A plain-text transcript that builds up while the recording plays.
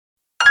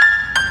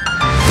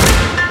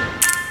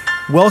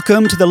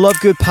Welcome to the Love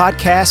Good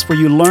podcast, where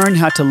you learn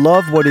how to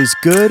love what is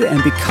good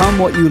and become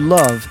what you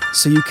love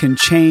so you can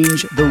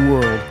change the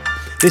world.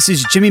 This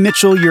is Jimmy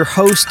Mitchell, your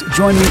host.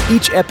 Join me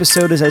each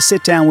episode as I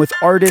sit down with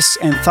artists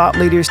and thought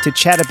leaders to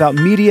chat about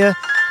media,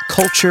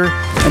 culture,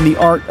 and the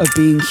art of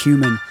being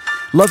human.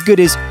 Love Good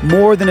is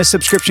more than a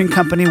subscription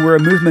company. We're a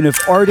movement of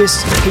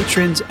artists,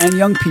 patrons, and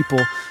young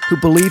people who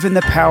believe in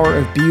the power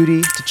of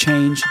beauty to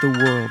change the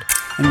world.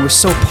 And we're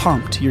so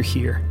pumped you're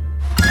here.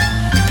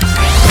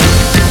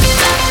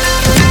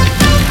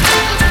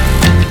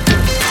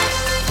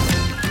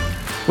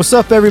 What's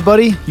up,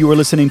 everybody? You are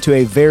listening to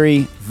a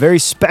very, very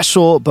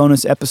special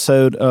bonus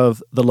episode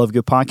of the Love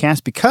Good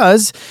podcast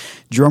because,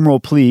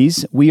 drumroll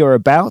please, we are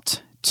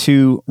about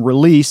to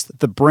release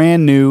the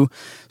brand new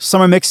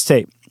Summer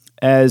Mixtape.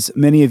 As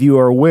many of you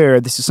are aware,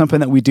 this is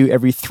something that we do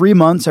every 3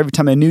 months. Every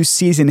time a new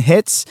season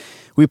hits,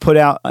 we put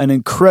out an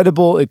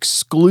incredible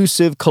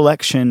exclusive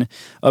collection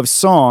of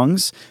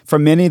songs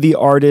from many of the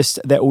artists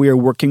that we are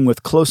working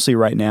with closely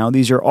right now.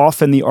 These are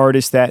often the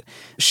artists that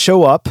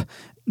show up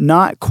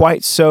not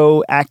quite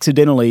so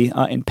accidentally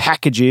in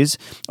packages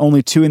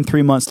only 2 and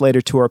 3 months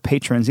later to our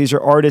patrons. These are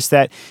artists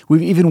that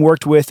we've even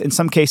worked with in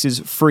some cases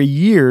for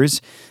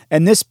years.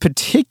 And this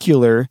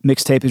particular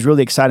mixtape is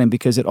really exciting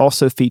because it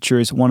also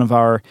features one of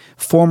our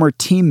former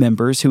team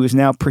members who is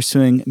now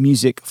pursuing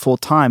music full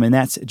time, and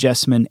that's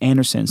Jessamine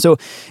Anderson. So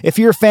if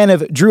you're a fan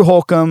of Drew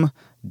Holcomb,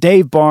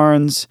 Dave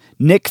Barnes,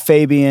 Nick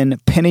Fabian,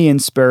 Penny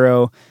and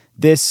Sparrow,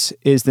 this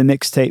is the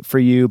mixtape for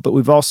you. But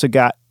we've also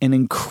got an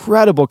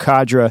incredible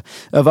cadre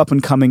of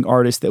up-and-coming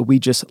artists that we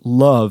just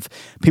love.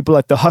 People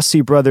like the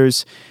Hussey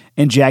Brothers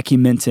and Jackie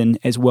Minton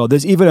as well.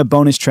 There's even a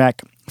bonus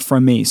track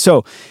from me.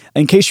 So,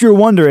 in case you're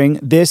wondering,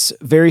 this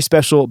very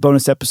special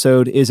bonus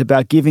episode is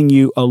about giving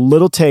you a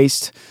little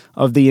taste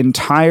of the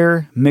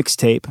entire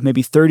mixtape,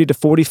 maybe 30 to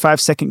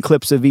 45-second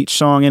clips of each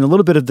song, and a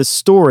little bit of the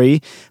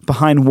story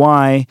behind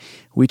why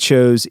we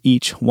chose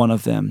each one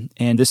of them.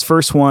 And this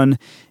first one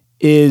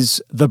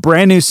is the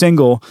brand new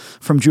single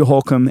from Drew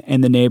Holcomb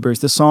and the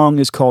Neighbors. The song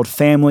is called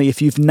Family. If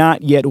you've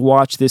not yet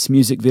watched this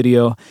music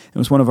video, it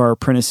was one of our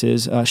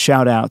apprentices.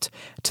 Shout out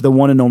to the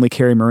one and only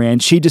Carrie Moran.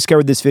 She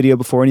discovered this video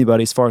before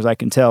anybody, as far as I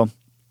can tell.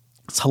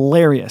 It's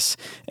hilarious.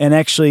 And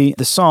actually,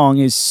 the song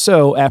is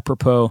so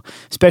apropos,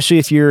 especially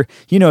if you're,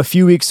 a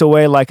few weeks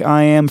away like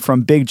I am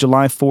from big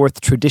July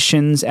 4th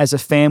traditions as a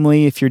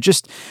family. If you're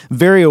just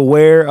very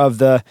aware of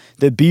the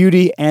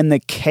beauty and the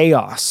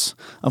chaos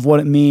of what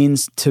it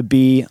means to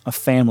be a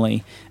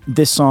family,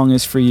 this song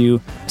is for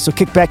you. So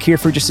kick back here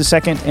for just a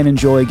second and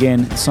enjoy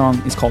again. The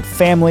song is called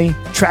Family,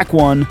 track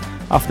 1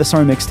 off the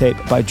Summer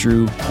Mixtape by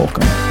Drew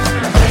Holcomb.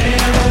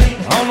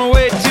 On the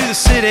way to the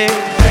city,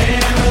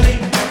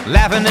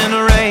 laughing in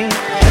the rain.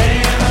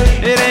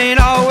 It ain't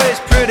always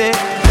pretty.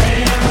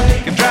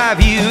 Can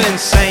drive you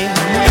insane.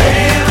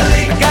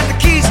 I got the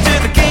keys to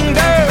the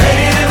kingdom.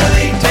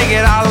 Take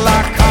it out of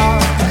our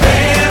car.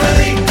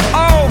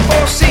 All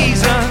 4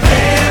 seasons.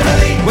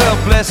 Well,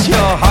 bless your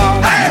heart.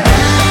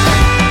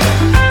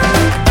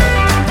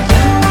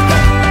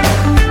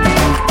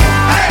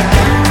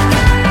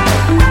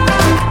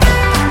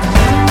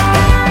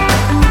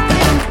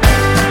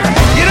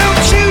 You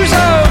don't choose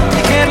them,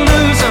 you can't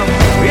lose them.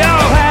 We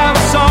all have a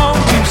song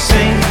to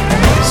sing.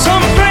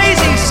 Some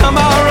crazy, some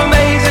are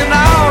amazing.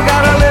 I all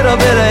got a little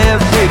bit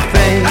of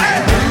everything.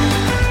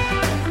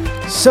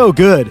 So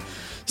good.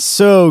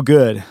 So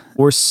good.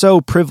 We're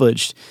so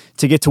privileged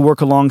to get to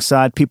work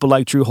alongside people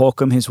like Drew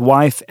Holcomb, his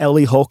wife,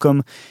 Ellie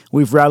Holcomb.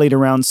 We've rallied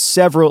around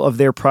several of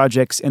their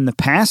projects in the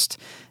past,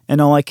 and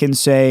all I can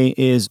say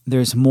is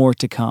there's more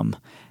to come.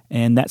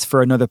 And that's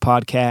for another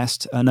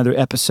podcast, another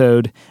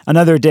episode,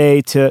 another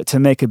day to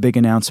make a big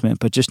announcement.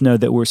 But just know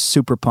that we're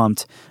super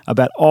pumped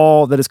about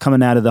all that is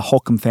coming out of the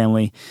Holcomb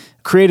family,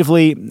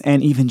 creatively,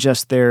 and even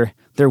just their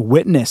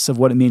witness of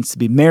what it means to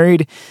be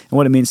married and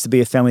what it means to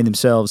be a family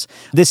themselves.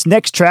 This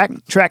next track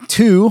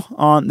 2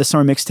 on the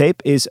Summer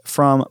Mixtape, is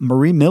from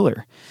Marie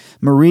Miller.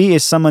 Marie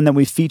is someone that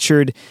we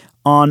featured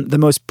on the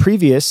most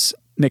previous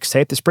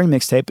mixtape, the spring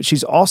mixtape, but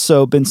she's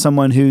also been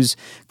someone who's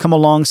come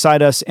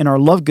alongside us in our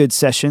Love Good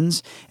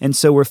sessions, and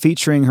so we're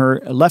featuring her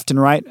left and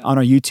right on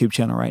our YouTube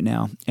channel right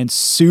now, and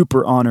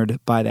super honored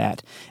by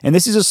that. And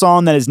this is a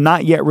song that is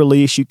not yet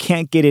released. You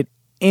can't get it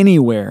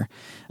anywhere.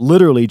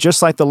 Literally,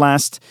 just like the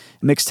last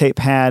mixtape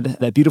had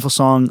that beautiful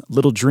song,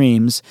 Little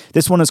Dreams,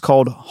 this one is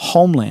called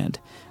Homeland,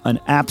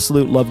 an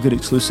absolute Love Good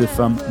exclusive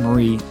from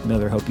Marie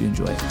Miller. Hope you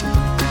enjoy it.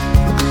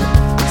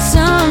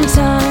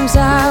 Sometimes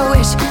I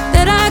wish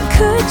that I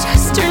could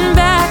just turn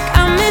back.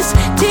 I miss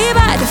tea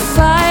by the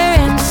fire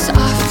and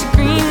soft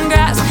green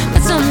grass,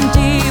 but some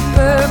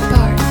deeper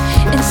part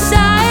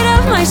inside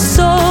of my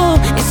soul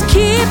is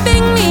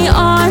keeping me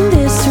on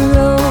this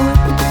road.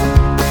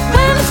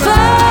 When the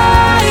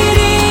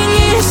fighting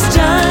is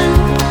done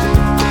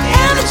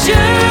and the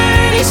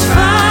journey's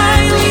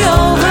finally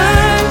over,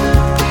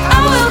 I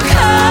will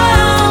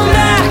come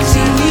back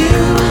to you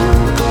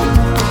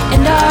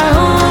and our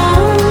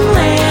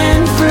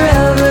homeland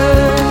forever.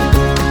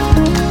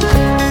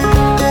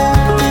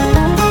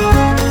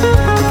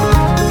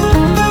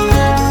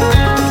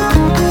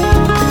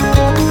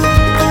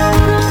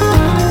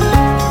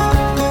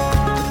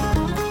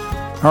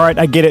 All right,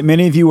 I get it.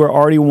 Many of you are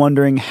already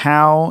wondering,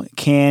 how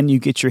can you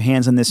get your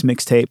hands on this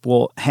mixtape?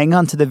 Well, hang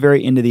on to the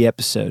very end of the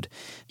episode.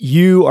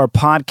 You, our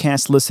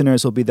podcast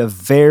listeners, will be the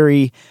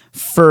very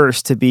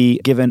first to be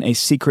given a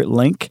secret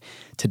link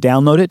to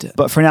download it.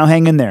 But for now,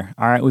 hang in there.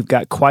 All right, we've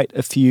got quite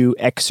a few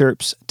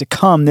excerpts to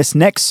come. This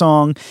next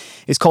song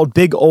is called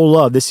Big Ol'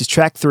 Love. This is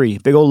track 3,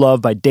 Big Ol'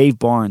 Love by Dave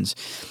Barnes.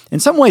 In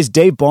some ways,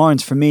 Dave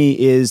Barnes, for me,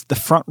 is the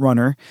front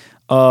runner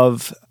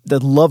of the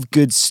Love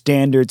Good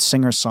standard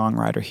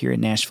singer-songwriter here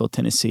in Nashville,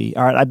 Tennessee.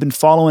 All right, I've been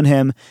following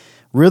him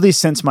really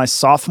since my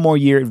sophomore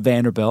year at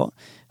Vanderbilt.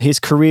 His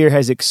career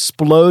has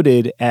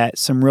exploded at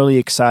some really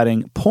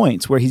exciting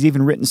points where he's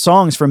even written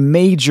songs for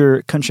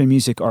major country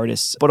music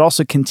artists, but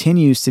also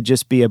continues to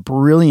just be a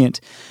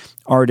brilliant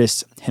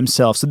artist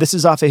himself. So this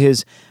is off of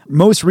his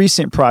most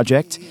recent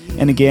project,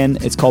 and again,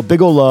 it's called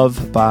Big Ol'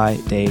 Love by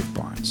Dave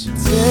Barnes.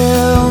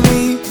 Tell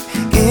me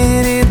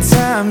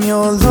anytime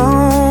you're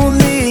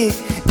lonely,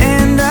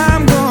 and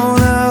I'm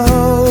gonna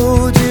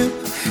hold you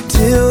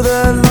till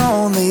the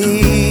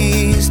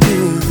lonelies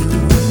do.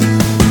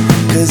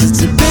 'Cause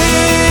it's a big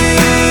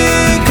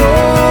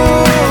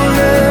old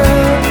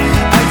love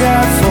I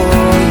got for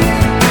you.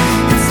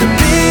 It's a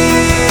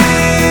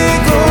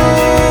big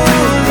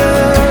old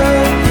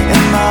love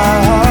in my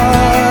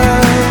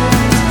heart.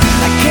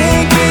 I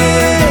can't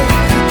get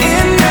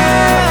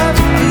enough.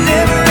 I'm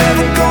never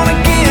ever gonna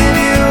give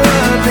you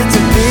up. It's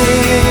a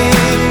big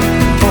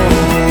old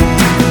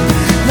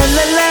la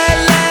la la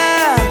la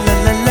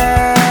la la la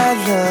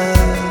la.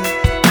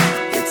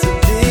 It's a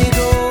big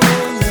old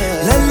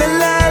love. La la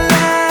la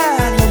la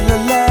la la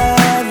la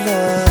la.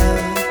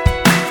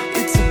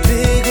 It's a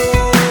big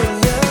old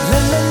love. La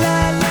la la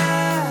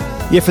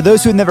la. Yeah, for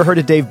those who have never heard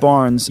of Dave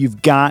Barnes,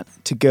 you've got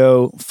to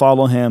go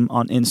follow him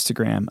on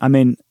Instagram. I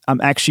mean,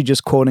 I'm actually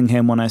just quoting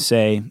him when I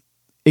say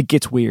it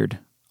gets weird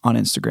on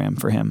Instagram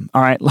for him.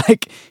 All right,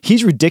 like,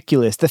 he's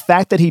ridiculous. The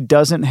fact that he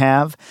doesn't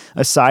have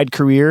a side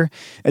career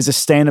as a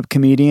stand-up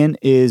comedian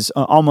is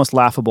almost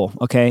laughable,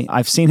 okay?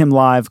 I've seen him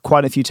live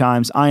quite a few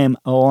times. I am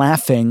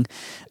laughing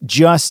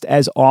just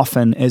as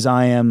often as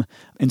I am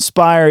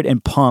inspired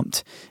and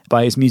pumped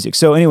by his music.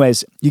 So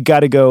anyways, you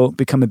got to go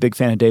become a big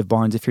fan of Dave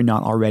Barnes if you're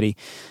not already.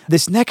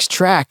 This next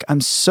track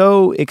I'm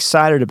so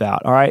excited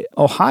about, all right?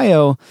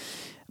 Ohio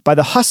by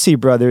the Hussey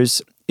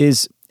Brothers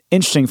is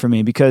interesting for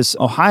me because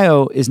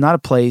Ohio is not a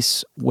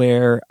place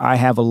where I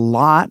have a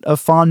lot of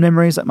fond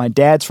memories. Like, my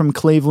dad's from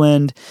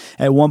Cleveland.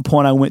 At one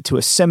point, I went to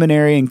a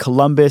seminary in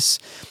Columbus,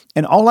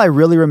 and all I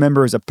really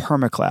remember is a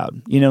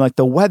permacloud. You know, like,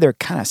 the weather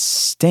kind of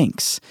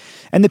stinks.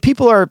 And the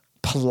people are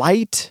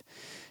polite.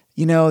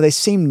 You know, they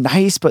seem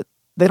nice, but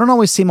they don't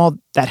always seem all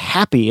that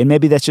happy. And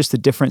maybe that's just the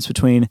difference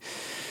between,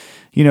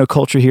 you know,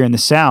 culture here in the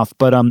South.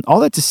 But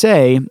all that to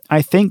say,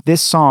 I think this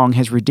song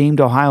has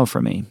redeemed Ohio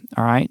for me,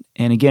 all right?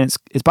 And again,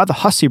 it's by the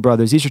Hussey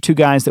Brothers. These are two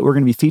guys that we're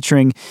going to be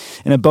featuring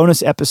in a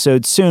bonus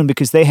episode soon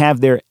because they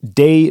have their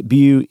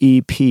debut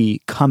EP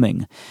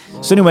coming.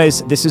 So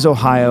anyways, this is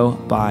Ohio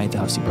by the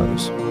Hussey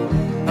Brothers.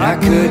 I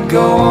could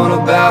go on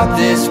about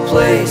this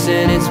place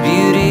and its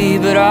beauty,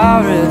 but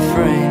I'll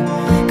refrain,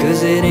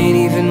 'cause it ain't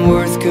even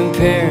worth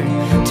comparing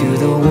to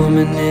the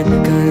woman it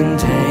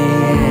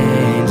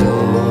contains.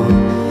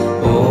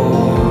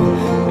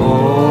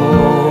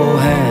 Oh,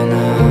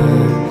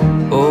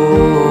 Hannah,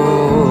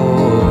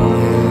 oh,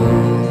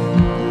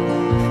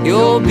 Hannah.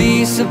 You'll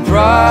be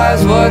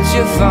surprised what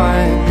you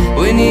find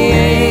when you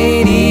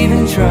ain't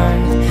even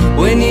trying,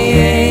 when you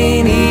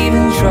ain't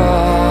even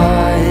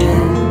trying.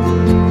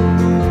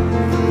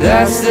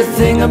 That's the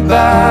thing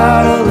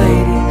about a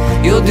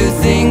lady, you'll do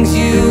things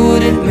you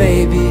wouldn't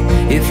maybe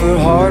if her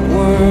heart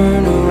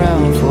weren't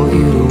around for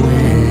you to win.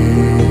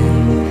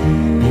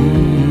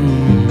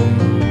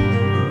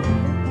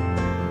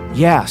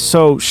 Yeah,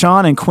 so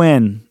Sean and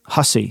Quinn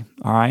Hussey,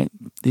 all right?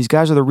 These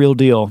guys are the real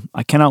deal.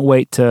 I cannot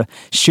wait to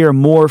share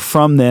more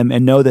from them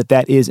and know that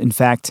that is, in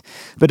fact,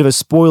 a bit of a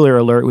spoiler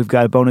alert. We've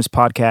got a bonus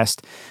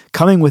podcast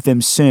coming with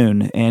them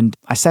soon. And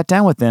I sat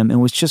down with them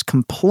and was just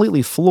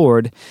completely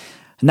floored,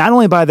 not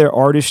only by their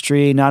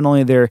artistry, not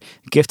only their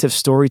gift of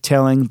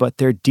storytelling, but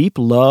their deep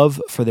love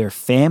for their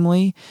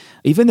family,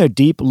 even their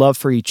deep love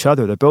for each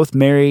other. They're both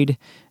married.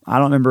 I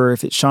don't remember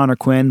if it's Sean or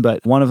Quinn,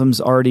 but one of them's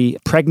already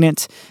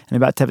pregnant and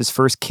about to have his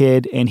first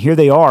kid. And here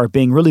they are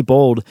being really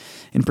bold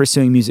in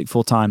pursuing music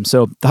full time.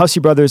 So the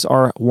Hussey Brothers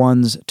are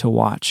ones to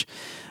watch.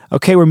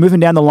 Okay, we're moving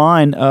down the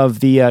line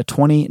of the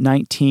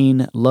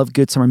 2019 Love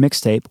Good Summer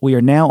Mixtape. We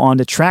are now on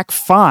to track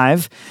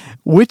 5,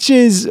 which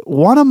is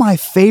one of my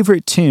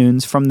favorite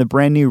tunes from the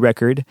brand new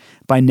record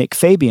by Nick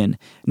Fabian.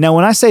 Now,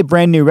 when I say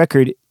brand new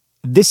record,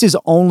 this is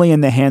only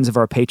in the hands of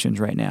our patrons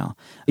right now.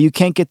 You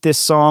can't get this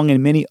song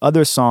and many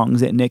other songs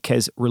that Nick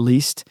has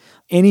released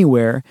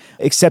anywhere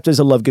except as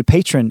a Love Good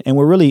patron, and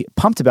we're really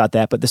pumped about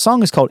that. But the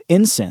song is called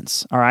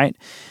Incense, all right?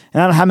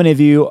 And I don't know how many of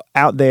you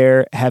out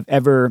there have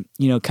ever,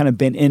 kind of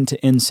been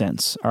into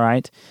incense, all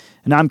right?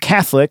 And I'm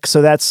Catholic,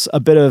 so that's a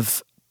bit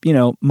of,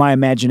 my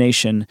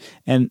imagination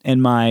and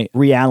my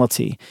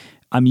reality.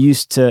 I'm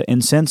used to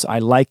incense. I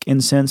like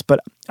incense, but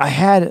I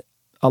had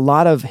a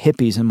lot of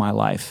hippies in my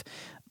life.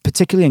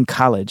 particularly in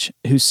college,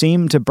 who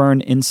seemed to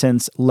burn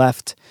incense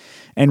left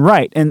and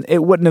right. And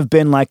it wouldn't have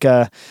been like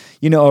a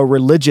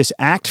religious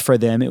act for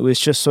them. It was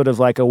just sort of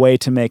like a way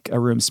to make a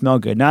room smell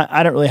good. Now,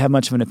 I don't really have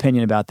much of an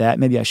opinion about that.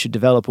 Maybe I should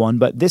develop one.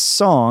 But this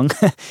song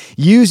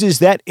uses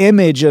that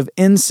image of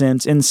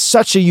incense in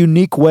such a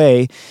unique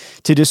way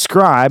to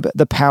describe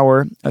the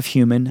power of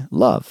human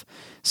love.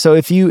 So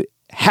if you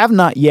have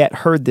not yet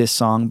heard this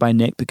song by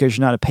Nick because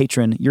you're not a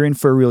patron, you're in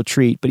for a real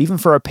treat. But even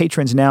for our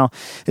patrons now,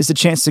 it's a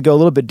chance to go a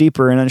little bit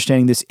deeper in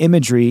understanding this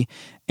imagery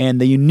and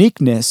the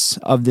uniqueness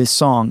of this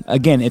song.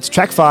 Again, it's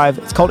track 5.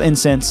 It's called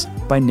Incense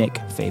by Nick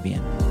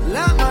Fabian.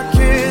 Light my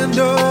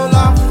candle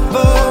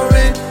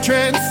offering,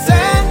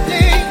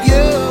 transcending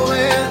you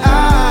and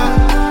I.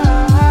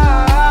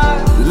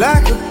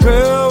 Like a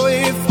pearl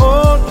we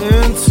fall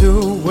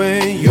into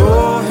when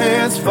your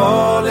hands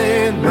fall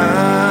in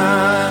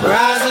mine.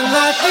 Rising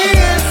like the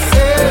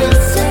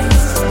incense,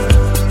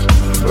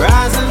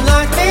 rising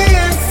like the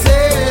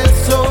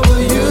incense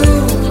over you.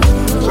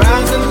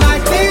 Rising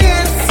like the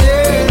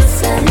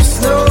incense,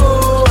 you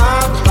know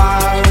our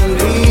fire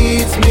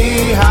leads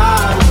me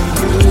high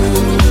to you.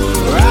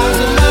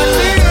 Rising like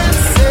the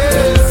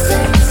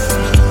incense,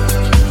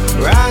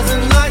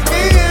 rising like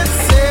the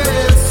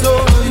incense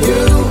over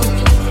you.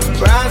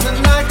 Rising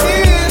like the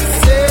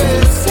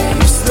incense, you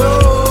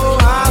know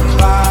our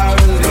fire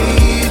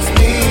leads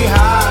me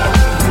high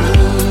to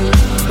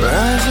you.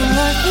 Rising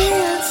like the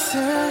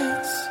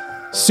incense.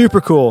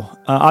 Super cool.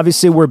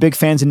 Obviously, we're big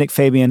fans of Nick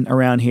Fabian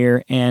around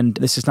here, and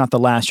this is not the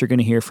last you're going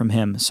to hear from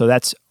him. So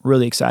that's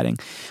really exciting.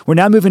 We're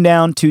now moving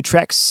down to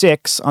track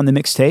 6 on the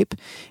mixtape,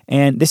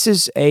 and this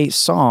is a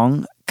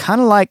song kind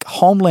of like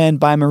Homeland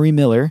by Marie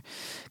Miller,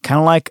 kind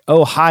of like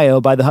Ohio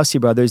by the Hussey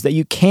Brothers, that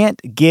you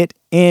can't get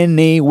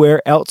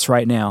anywhere else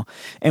right now.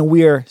 And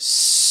we are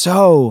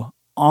so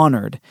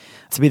honored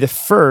to be the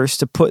first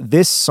to put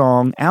this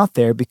song out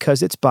there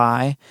because it's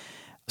by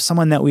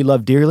someone that we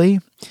love dearly.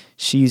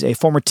 She's a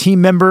former team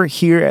member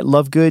here at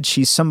Love Good.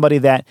 She's somebody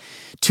that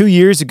 2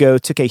 years ago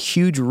took a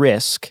huge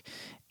risk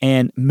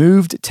and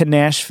moved to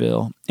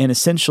Nashville and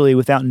essentially,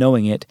 without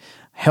knowing it,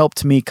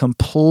 helped me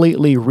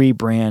completely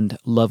rebrand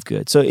Love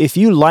Good. So if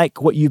you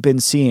like what you've been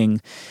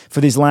seeing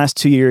for these last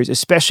 2 years,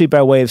 especially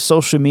by way of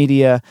social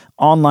media,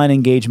 online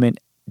engagement,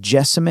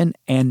 Jessamine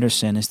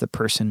Anderson is the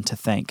person to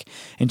thank.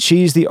 And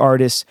she's the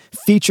artist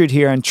featured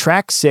here on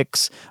track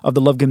 6 of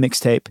the Love Good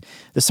mixtape,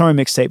 the Summer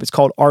Mixtape. It's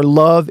called Our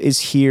Love Is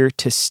Here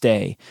to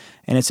Stay.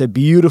 And it's a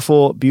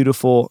beautiful,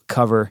 beautiful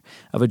cover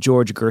of a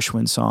George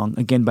Gershwin song,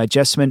 again by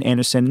Jessamine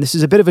Anderson. And this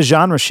is a bit of a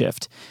genre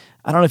shift.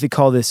 I don't know if you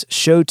call this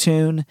show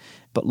tune,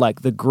 but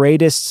like the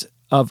greatest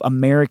of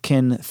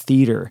American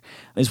theater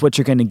is what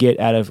you're going to get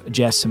out of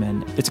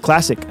Jessamine. It's a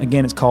classic.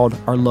 Again, it's called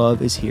Our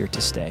Love Is Here to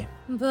Stay.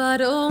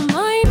 But oh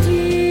my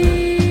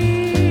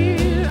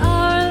dear,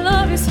 our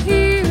love is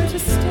here to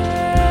stay.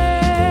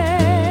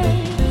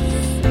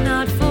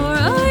 Not for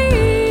a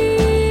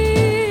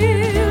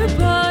year,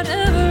 but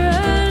ever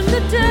and a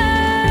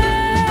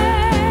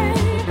day.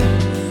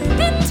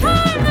 In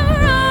time the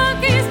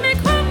Rockies may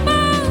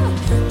crumble,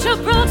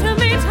 Gibraltar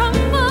may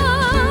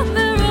tumble,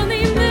 they're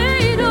only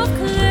made of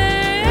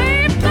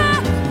clay.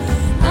 But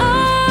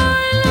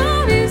our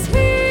love is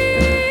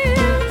here,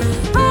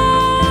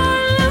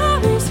 our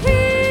love is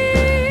here.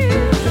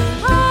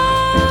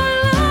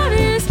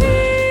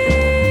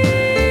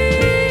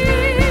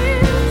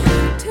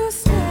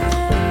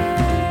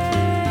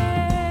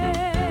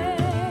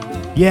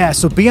 Yeah,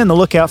 so be on the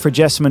lookout for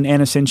Jessamine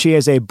Anderson. She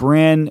has a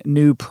brand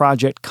new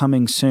project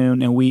coming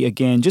soon, and we,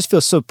 again, just feel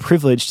so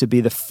privileged to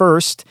be the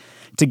first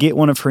to get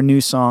one of her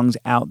new songs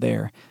out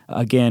there.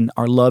 Again,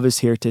 Our Love Is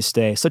Here to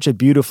Stay. Such a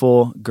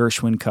beautiful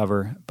Gershwin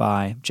cover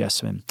by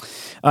Jessamine.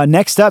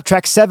 Next up,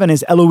 track 7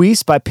 is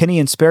Eloise by Penny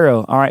and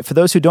Sparrow. All right, for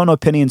those who don't know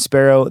Penny and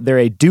Sparrow, they're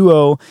a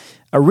duo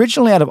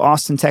originally out of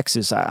Austin,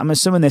 Texas. I'm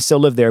assuming they still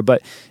live there,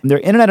 but they're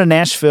in and out of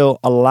Nashville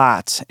a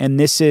lot, and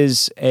this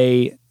is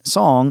a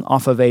song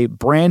off of a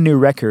brand new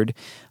record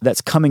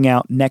that's coming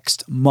out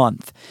next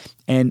month.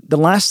 And the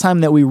last time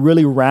that we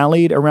really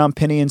rallied around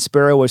Penny and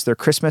Sparrow was their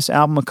Christmas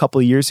album a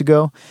couple of years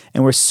ago,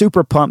 and we're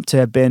super pumped to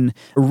have been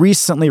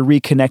recently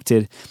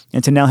reconnected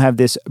and to now have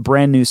this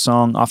brand new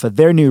song off of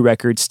their new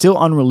record, still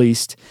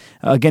unreleased.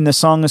 Again, the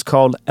song is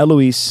called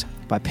Eloise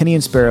by Penny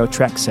and Sparrow,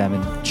 track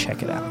 7.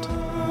 Check it out.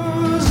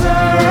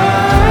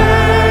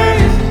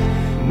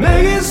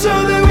 Make it so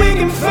that we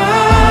can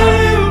find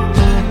you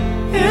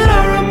in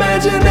our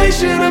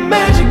imagination, a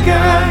magic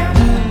eye.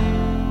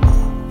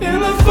 In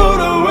the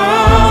photo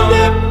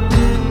album,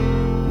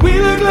 we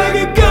look like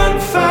a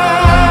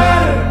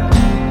gunfighter,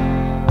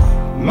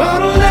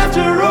 modeled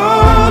after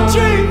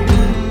Audrey,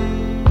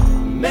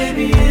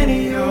 maybe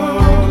any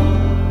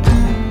old.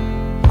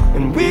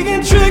 And we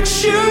can trick,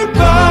 shoot,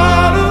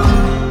 bottle,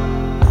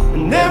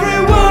 and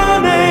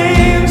everyone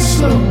ain't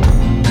slow.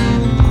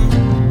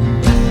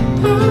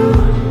 Ooh,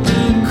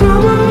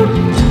 come on,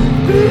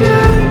 be a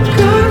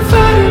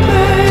gunfighter,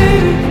 baby.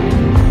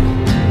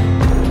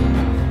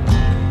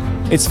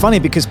 It's funny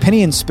because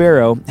Penny and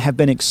Sparrow have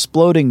been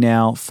exploding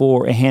now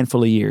for a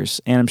handful of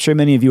years, and I'm sure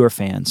many of you are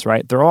fans,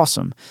 right? They're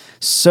awesome.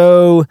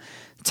 So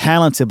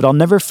talented, but I'll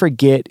never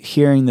forget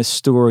hearing the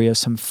story of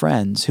some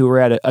friends who were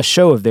at a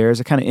show of theirs,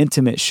 a kind of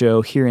intimate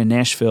show here in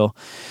Nashville,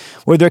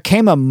 where there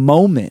came a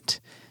moment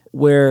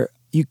where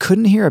you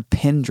couldn't hear a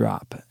pin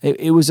drop.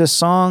 It was a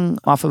song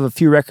off of a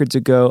few records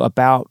ago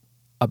about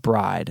a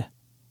bride,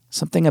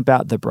 something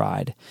about the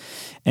bride.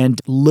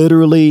 And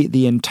literally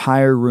the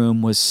entire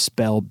room was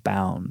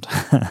spellbound.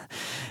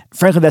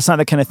 Frankly, that's not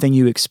the kind of thing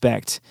you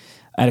expect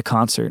at a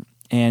concert.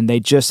 And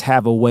they just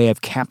have a way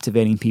of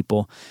captivating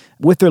people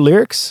with their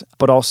lyrics,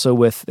 but also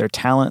with their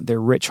talent, their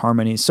rich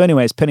harmonies. So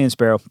anyways, Penny and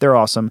Sparrow, they're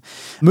awesome.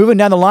 Moving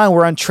down the line,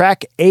 we're on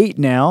track 8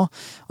 now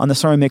on the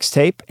Summer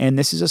Mixtape, and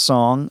this is a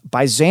song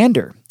by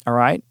Xander, all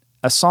right?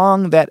 A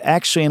song that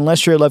actually,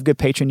 unless you're a Love Good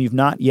patron, you've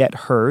not yet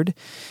heard.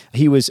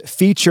 He was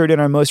featured in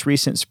our most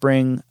recent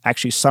spring,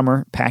 actually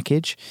summer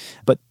package,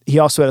 but he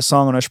also had a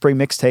song on our spring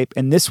mixtape,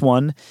 and this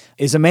one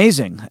is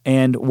amazing,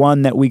 and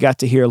one that we got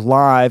to hear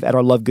live at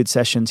our Love Good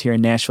sessions here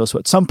in Nashville. So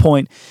at some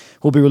point,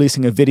 we'll be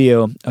releasing a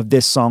video of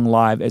this song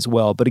live as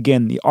well. But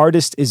again, the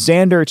artist is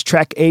Xander. It's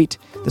track 8.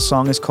 The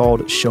song is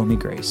called Show Me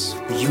Grace.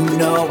 You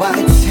know I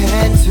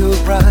tend to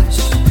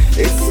rush,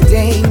 it's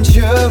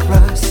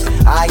dangerous.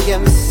 I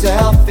am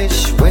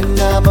selfish when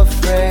I'm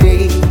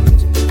afraid,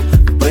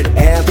 but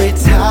every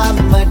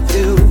time I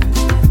do,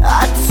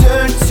 I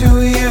turn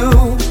to you,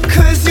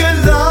 'cause your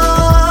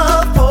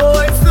love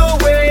points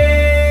the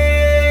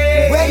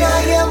way. When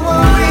I am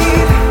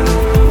worried,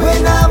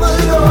 when I'm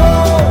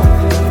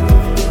alone,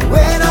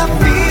 when I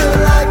feel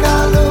like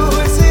I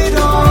lose it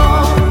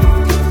all,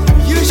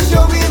 you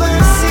show me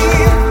mercy,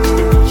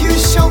 you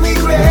show me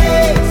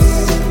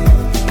grace,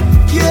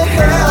 you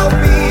help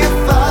me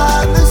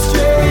find the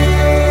strength.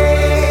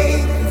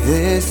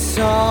 This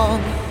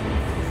song,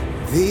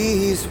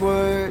 these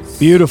words.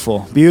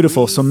 Beautiful,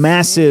 beautiful. So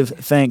massive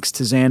thanks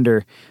to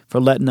Xander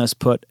for letting us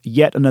put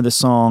yet another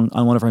song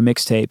on one of our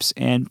mixtapes,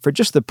 and for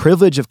just the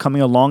privilege of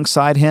coming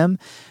alongside him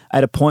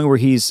at a point where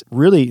he's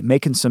really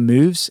making some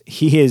moves.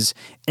 He is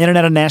in and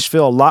out of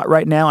Nashville a lot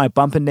right now. I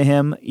bump into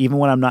him even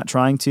when I'm not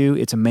trying to.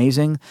 It's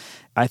amazing.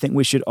 I think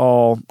we should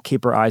all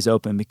keep our eyes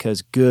open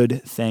because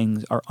good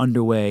things are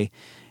underway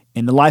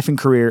in the life and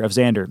career of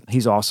Xander.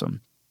 He's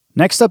awesome.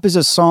 Next up is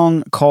a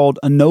song called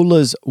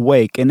Enola's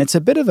Wake, and it's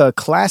a bit of a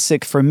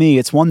classic for me.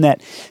 It's one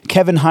that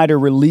Kevin Hyder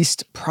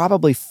released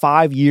probably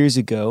 5 years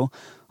ago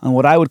on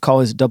what I would call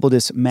his double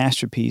disc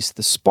masterpiece,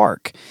 The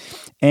Spark.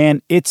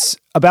 And it's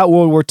about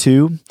World War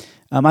II.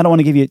 I don't want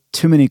to give you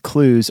too many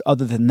clues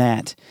other than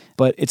that,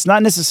 but it's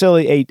not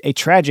necessarily a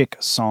tragic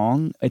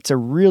song. It's a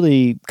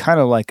really kind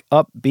of like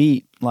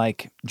upbeat,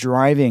 like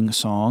driving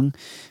song,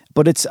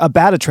 but it's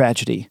about a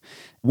tragedy.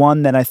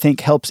 One that I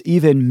think helps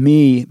even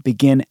me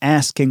begin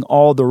asking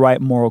all the right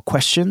moral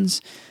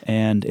questions.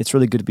 And it's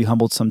really good to be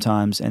humbled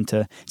sometimes and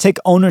to take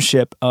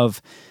ownership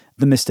of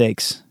the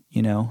mistakes,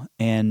 you know,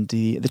 and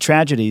the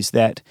tragedies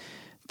that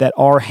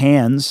our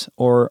hands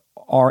or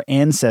our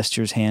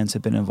ancestors' hands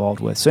have been involved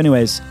with. So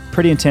anyways,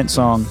 pretty intense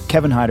song.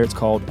 Kevin Hyder, it's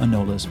called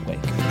Enola's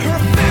Wake. Her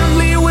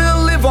family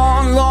will live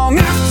on long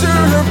after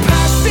her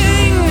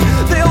passing.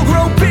 They'll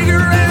grow bigger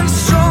and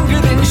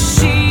stronger than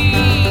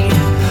she.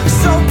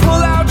 So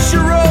pull out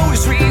your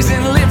rosaries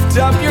and lift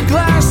up your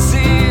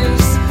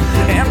glasses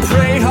and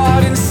pray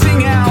hard and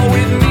sing out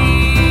with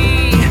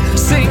me.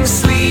 Sing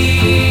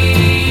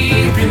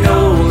sleep,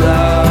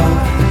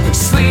 Enola,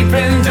 sleep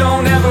and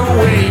don't ever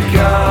wake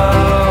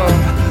up.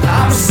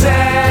 I'm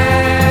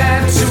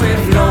sad to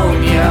have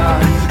known ya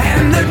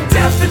and the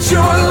death that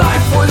your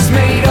life was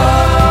made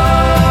of.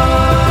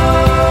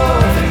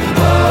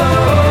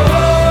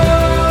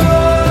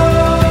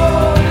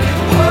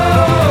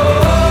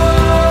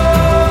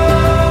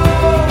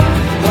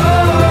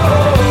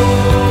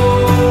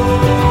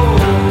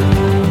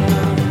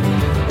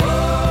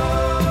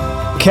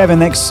 Kevin,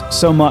 thanks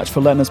so much for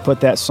letting us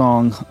put that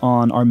song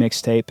on our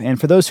mixtape. And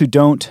for those who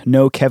don't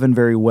know Kevin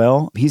very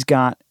well, he's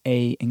got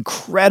an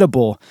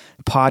incredible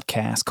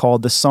podcast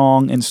called the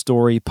Song and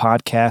Story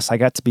Podcast. I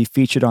got to be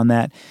featured on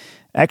that.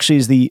 Actually,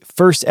 is the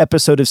first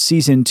episode of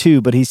season 2,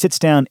 but he sits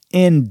down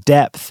in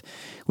depth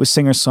with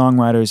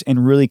singer-songwriters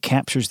and really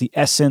captures the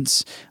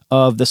essence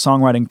of the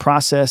songwriting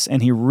process.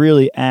 And he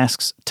really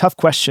asks tough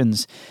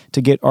questions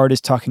to get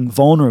artists talking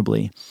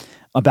vulnerably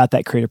about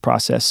that creative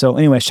process. So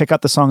anyways, check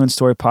out the Song and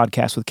Story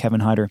Podcast with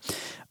Kevin Hyder.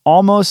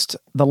 Almost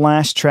the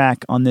last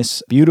track on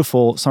this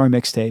beautiful summer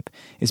mixtape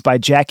is by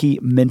Jackie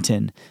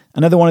Minton.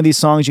 Another one of these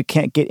songs you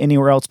can't get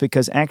anywhere else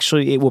because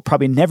actually it will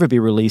probably never be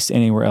released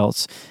anywhere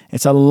else.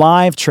 It's a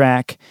live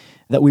track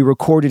that we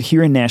recorded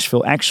here in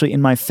Nashville, actually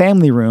in my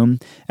family room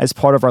as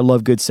part of our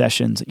Love Good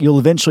sessions. You'll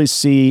eventually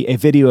see a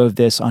video of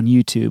this on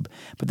YouTube,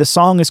 but the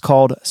song is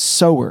called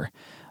Sower.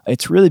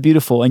 It's really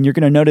beautiful, and you're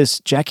going to notice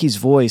Jackie's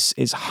voice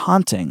is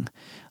haunting.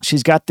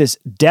 She's got this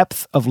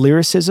depth of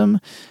lyricism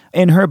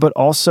in her, but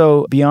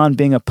also beyond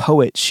being a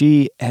poet,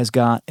 she has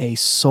got a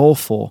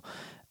soulful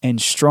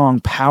and strong,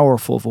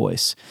 powerful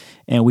voice.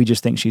 and we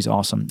just think she's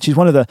awesome. She's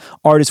one of the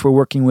artists we're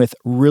working with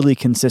really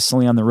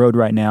consistently on the road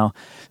right now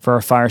for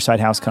our Fireside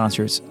House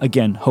concerts.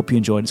 Again, hope you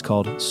enjoyed. It's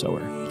called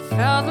Sower.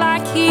 Felt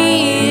like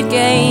he had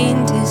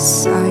gained his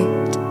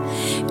sight,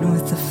 and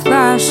with the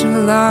flash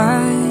of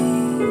light,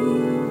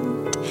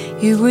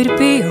 it would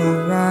be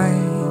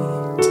alright.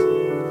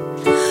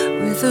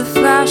 With a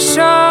flash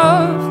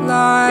of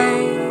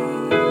light,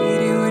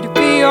 it would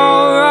be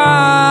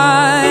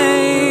alright.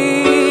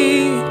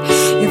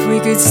 If we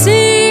could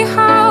see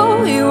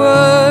how we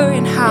were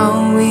and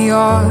how we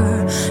are,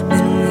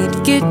 then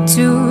we'd get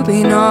to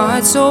be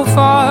not so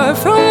far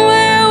from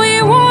where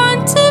we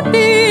want to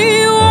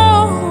be.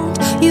 Won't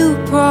you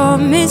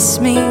promise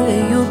me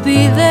that you'll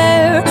be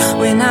there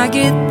when I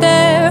get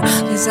there?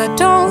 'Cause I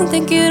don't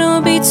think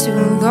it'll be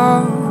too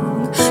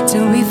long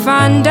till we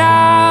find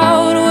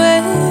out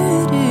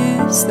where it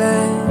is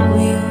that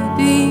we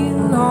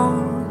belong.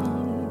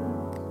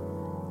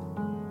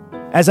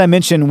 As I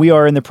mentioned, we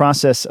are in the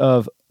process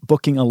of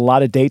booking a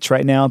lot of dates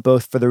right now,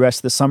 both for the rest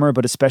of the summer,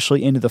 but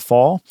especially into the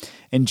fall.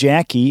 And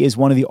Jackie is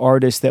one of the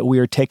artists that we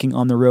are taking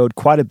on the road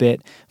quite a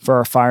bit for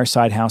our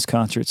Fireside House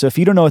concert. So if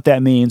you don't know what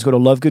that means, go to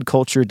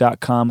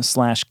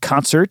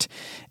lovegoodculture.com/concert,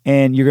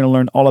 and you're going to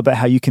learn all about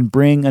how you can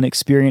bring an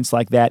experience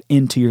like that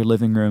into your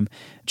living room.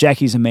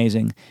 Jackie's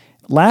amazing.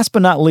 Last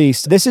but not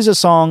least, this is a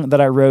song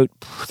that I wrote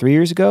 3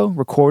 years ago,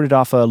 recorded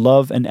off of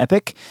Love and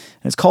Epic,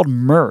 and it's called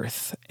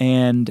Mirth.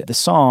 And the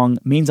song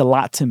means a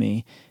lot to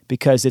me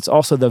because it's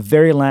also the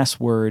very last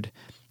word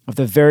of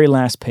the very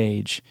last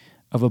page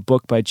of a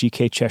book by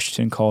G.K.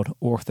 Chesterton called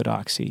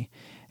Orthodoxy.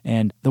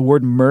 And the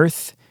word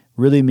mirth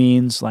really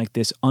means like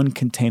this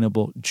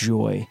uncontainable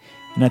joy.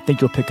 And I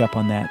think you'll pick up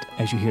on that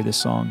as you hear this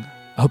song.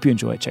 I hope you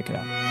enjoy it. Check it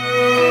out.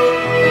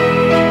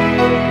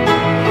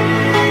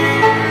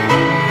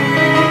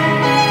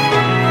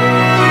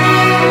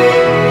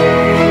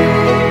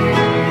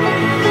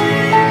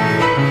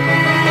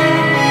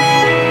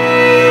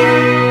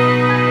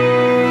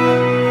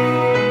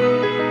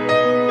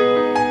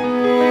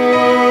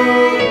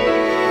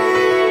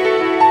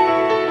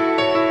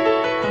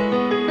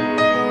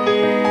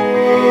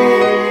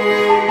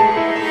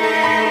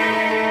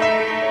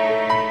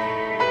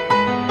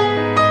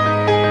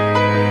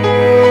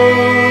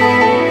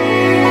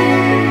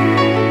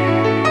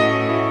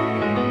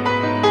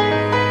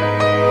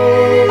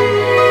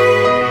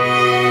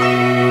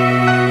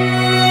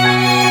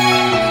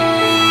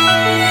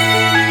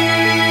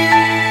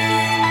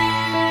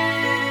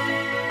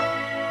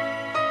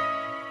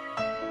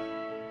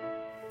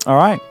 All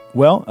right.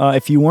 Well,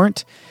 if you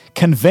weren't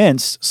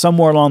convinced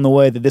somewhere along the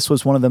way that this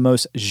was one of the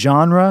most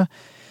genre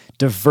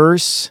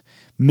diverse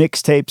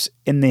mixtapes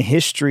in the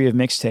history of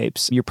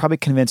mixtapes, you're probably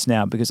convinced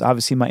now because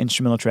obviously my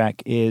instrumental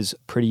track is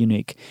pretty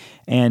unique.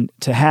 And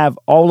to have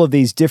all of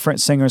these different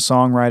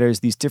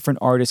singer-songwriters, these different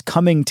artists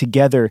coming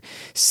together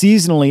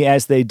seasonally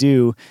as they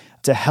do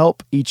to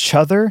help each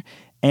other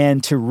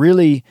and to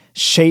really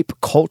shape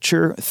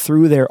culture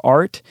through their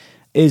art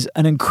is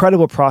an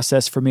incredible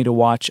process for me to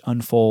watch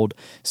unfold.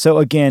 So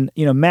again,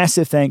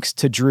 massive thanks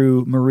to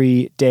Drew,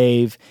 Marie,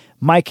 Dave,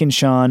 Mike and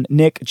Sean,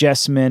 Nick,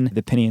 Jessman,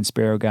 the Penny and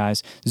Sparrow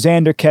guys,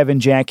 Xander, Kevin,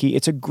 Jackie.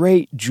 It's a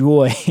great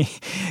joy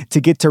to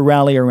get to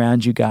rally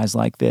around you guys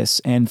like this.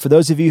 And for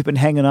those of you who've been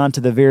hanging on to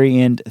the very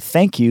end,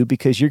 thank you,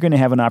 because you're going to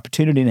have an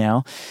opportunity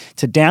now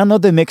to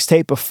download the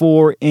mixtape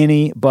before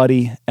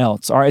anybody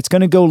else. All right, it's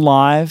going to go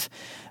live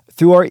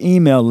through our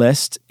email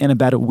list in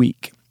about a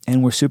week.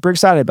 And we're super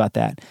excited about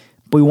that.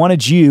 But we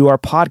wanted you, our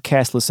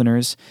podcast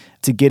listeners,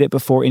 to get it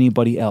before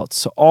anybody else.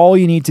 So all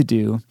you need to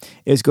do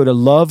is go to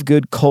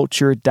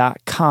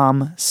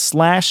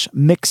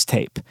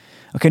lovegoodculture.com/mixtape.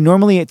 Okay,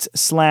 normally it's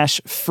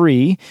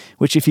 /free,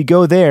 which if you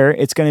go there,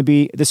 it's going to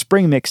be the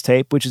spring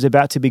mixtape, which is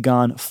about to be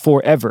gone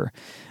forever.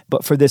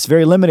 But for this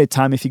very limited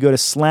time, if you go to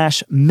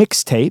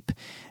 /mixtape,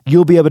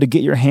 you'll be able to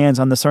get your hands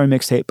on the summer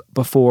mixtape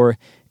before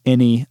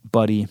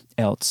anybody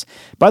else.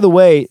 By the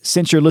way,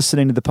 since you're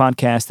listening to the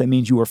podcast, that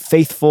means you are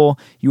faithful.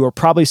 You are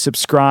probably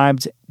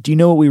subscribed. Do you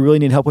know what we really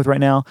need help with right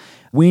now?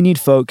 We need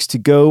folks to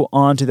go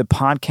onto the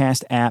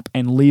podcast app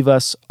and leave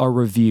us a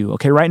review.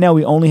 Okay, right now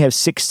we only have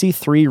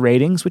 63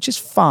 ratings, which is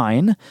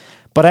fine.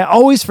 But I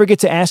always forget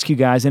to ask you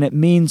guys, and it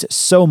means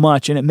so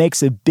much, and it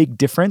makes a big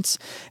difference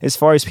as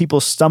far as people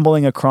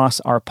stumbling across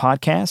our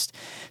podcast.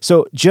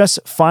 So just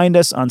find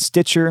us on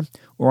Stitcher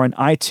or on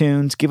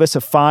iTunes. Give us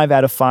a 5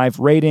 out of 5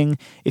 rating.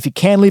 If you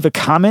can leave a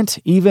comment,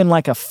 even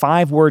like a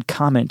 5-word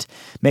comment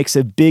makes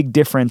a big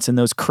difference in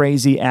those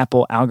crazy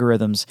Apple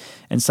algorithms.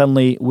 And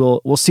suddenly we'll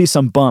see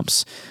some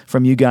bumps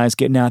from you guys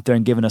getting out there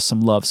and giving us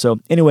some love. So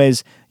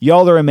anyways,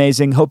 y'all are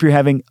amazing. Hope you're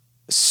having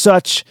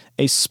such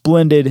a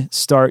splendid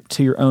start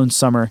to your own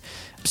summer.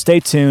 Stay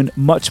tuned.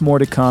 Much more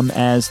to come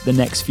as the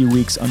next few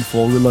weeks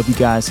unfold. We love you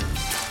guys.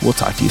 We'll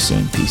talk to you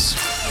soon. Peace.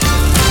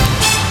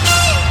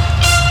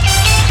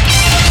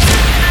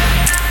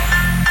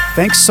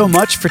 Thanks so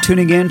much for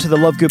tuning in to the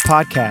Love Good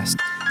podcast.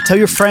 Tell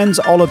your friends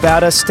all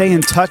about us. Stay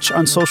in touch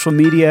on social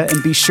media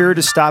and be sure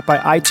to stop by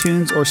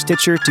iTunes or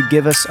Stitcher to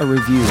give us a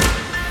review.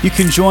 You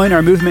can join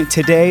our movement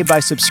today by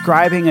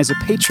subscribing as a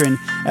patron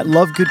at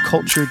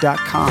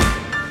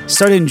lovegoodculture.com.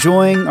 Start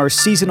enjoying our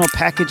seasonal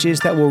packages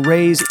that will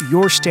raise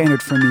your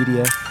standard for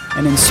media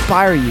and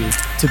inspire you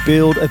to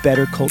build a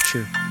better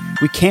culture.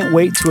 We can't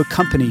wait to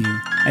accompany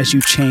you as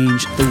you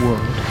change the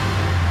world.